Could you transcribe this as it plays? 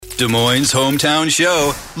Des Moines' hometown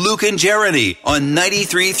show, Luke and Jeremy on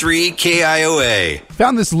 93.3 KIOA.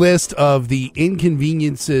 Found this list of the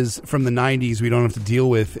inconveniences from the 90s we don't have to deal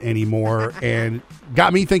with anymore, and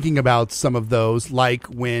got me thinking about some of those, like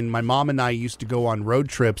when my mom and I used to go on road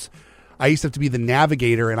trips. I used to have to be the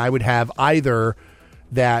navigator, and I would have either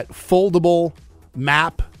that foldable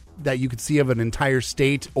map that you could see of an entire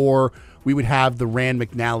state, or we would have the Rand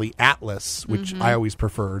McNally Atlas, which I always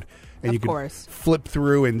preferred. And you could flip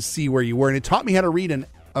through and see where you were. And it taught me how to read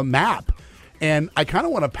a map. And I kind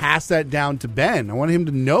of want to pass that down to Ben. I want him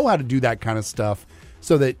to know how to do that kind of stuff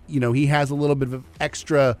so that, he has a little bit of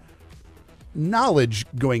extra knowledge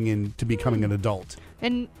going into becoming an adult.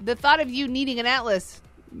 And the thought of you needing an atlas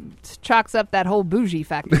chalks up that whole bougie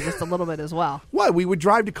factor just a little bit as well. What? We would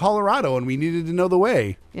drive to Colorado and we needed to know the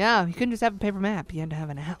way. Yeah, you couldn't just have a paper map. You had to have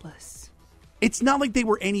an atlas. It's not like they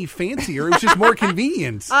were any fancier. It was just more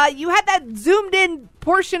convenient. You had that zoomed-in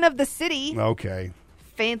portion of the city. Okay.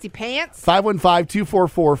 Fancy pants.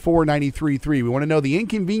 515-244-4933. We want to know the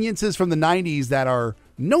inconveniences from the 90s that are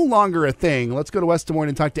no longer a thing. Let's go to West Des Moines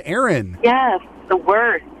and talk to Aaron. Yes, the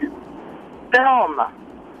worst. Film.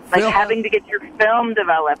 Having to get your film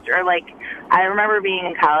developed. Or, I remember being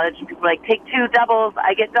in college and people were like, take 2 doubles,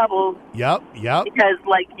 I get doubles. Yep. Because,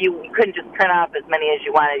 you couldn't just print off as many as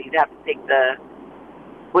you wanted. You'd have to take the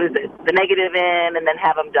negative in and then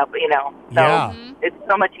have them double, So it's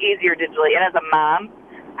so much easier digitally. And as a mom,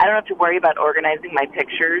 I don't have to worry about organizing my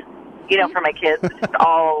pictures, for my kids. It's just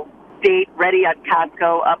all date, ready on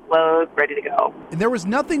Costco, upload, ready to go. And there was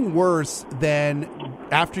nothing worse than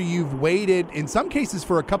after you've waited, in some cases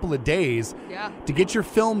for a couple of days, to get your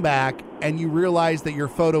film back, and you realize that your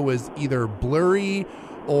photo was either blurry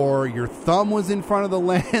or your thumb was in front of the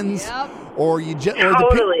lens, or you just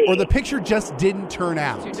or the picture just didn't turn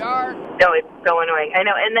out. Too dark. No, it's so annoying. I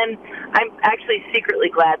know. And then I'm actually secretly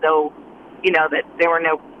glad, though, that there were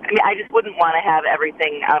no. I just wouldn't want to have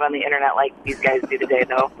everything out on the internet like these guys do today,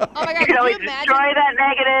 though. Oh my God! You can always destroy that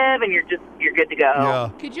negative, and you're good to go. Yeah.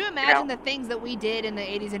 Could you imagine the things that we did in the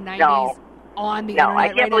 80s and 90s on the internet? No,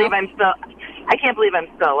 I can't believe I'm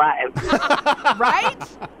still alive. Right?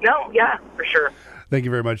 No, yeah, for sure. Thank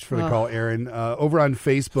you very much for the call, Aaron. Over on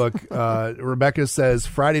Facebook, Rebecca says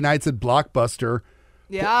Friday nights at Blockbuster.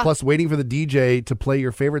 Yeah. Plus waiting for the DJ to play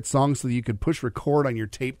your favorite song so that you could push record on your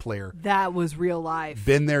tape player. That was real life.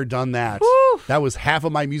 Been there, done that. Woo. That was half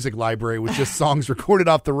of my music library was just songs recorded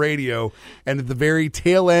off the radio. And at the very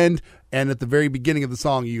tail end and at the very beginning of the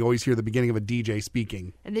song, you always hear the beginning of a DJ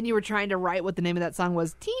speaking. And then you were trying to write what the name of that song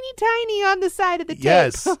was teeny tiny on the side of the tape.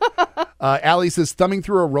 Yes. Allie says, thumbing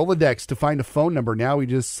through a Rolodex to find a phone number. Now we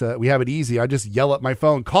just we have it easy. I just yell at my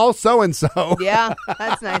phone, call so-and-so. Yeah,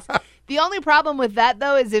 that's nice. The only problem with that,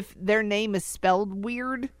 though, is if their name is spelled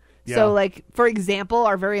weird. Yeah. So, for example,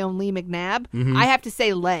 our very own Lee McNabb, I have to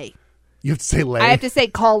say Lay. You have to say Lay? I have to say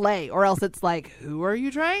call Lay, or else it's like, who are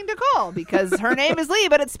you trying to call? Because her name is Lee,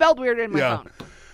 but it's spelled weird in my phone.